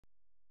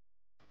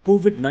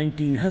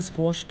COVID-19 has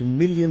quashed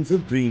millions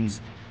of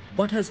dreams,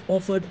 but has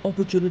offered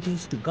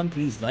opportunities to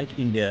countries like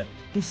India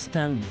to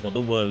stand for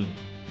the world.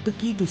 The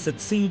key to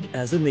succeed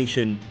as a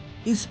nation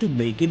is to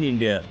make in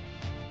India.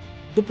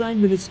 The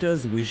Prime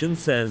Minister's vision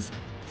says,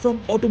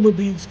 from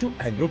automobiles to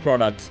agro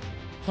products,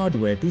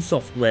 hardware to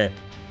software,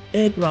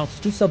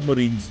 aircrafts to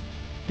submarines,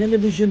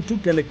 television to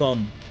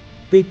telecom,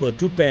 paper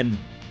to pen,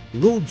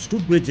 roads to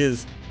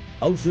bridges,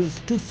 houses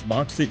to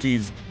smart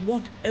cities,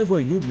 whatever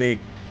you make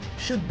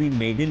should be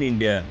made in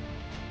India.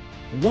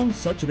 One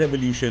such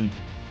revolution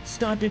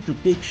started to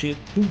take shape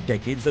 2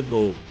 decades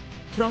ago.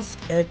 Thrust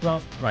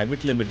Aircraft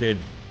Private Limited,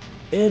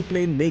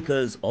 airplane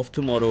makers of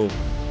tomorrow.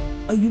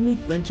 A unique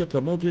venture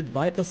promoted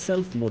by a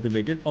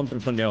self-motivated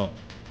entrepreneur,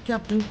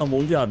 Captain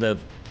Amol Yadav,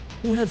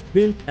 who has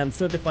built and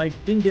certified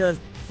India's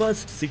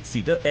first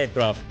 6-seater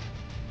aircraft.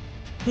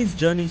 His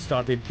journey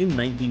started in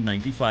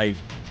 1995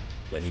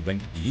 when he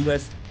went to the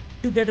US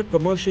to get a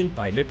commercial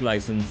pilot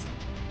license.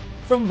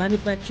 From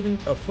manufacturing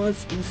a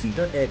first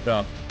 2-seater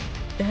aircraft,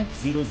 TAC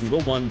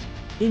 001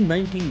 in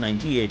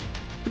 1998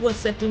 to a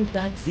second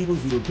TAC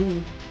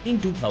 002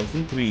 in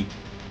 2003,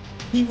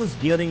 he was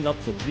gearing up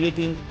for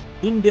creating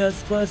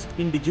India's first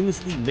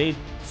indigenously made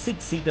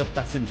 6-seater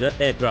passenger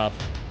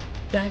aircraft,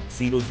 TAC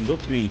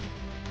 003,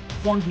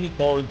 fondly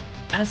called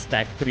as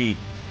TAC 3.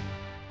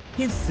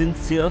 His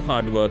sincere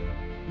hard work,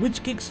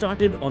 which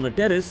kick-started on a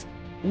terrace,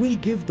 will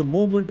give the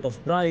moment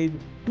of pride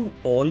to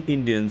all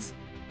Indians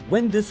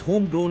when this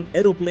homegrown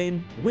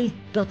aeroplane will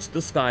touch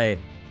the sky.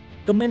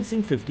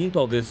 Commencing 15th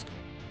August,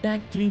 TAC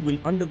 3 will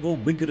undergo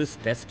vigorous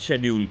test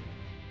schedule.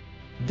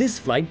 This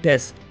flight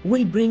test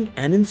will bring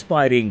an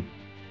inspiring,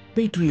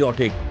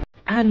 patriotic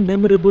and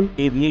memorable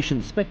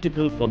aviation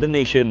spectacle for the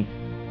nation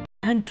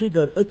and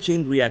trigger a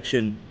chain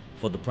reaction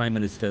for the Prime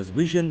Minister's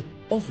vision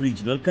of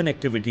regional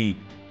connectivity.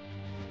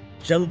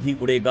 जल्द ही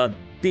उड़ेगा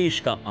देश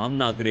का आम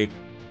नागरिक.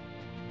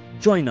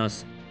 Join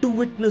us to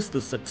witness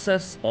the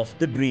success of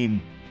the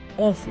dream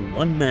of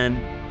one man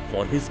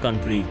for his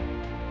country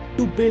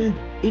to build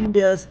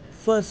India's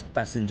first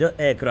passenger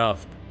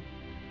aircraft.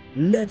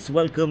 Let's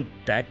welcome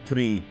TAC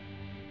 3,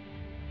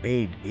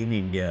 made in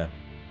India,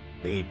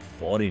 made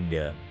for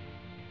India.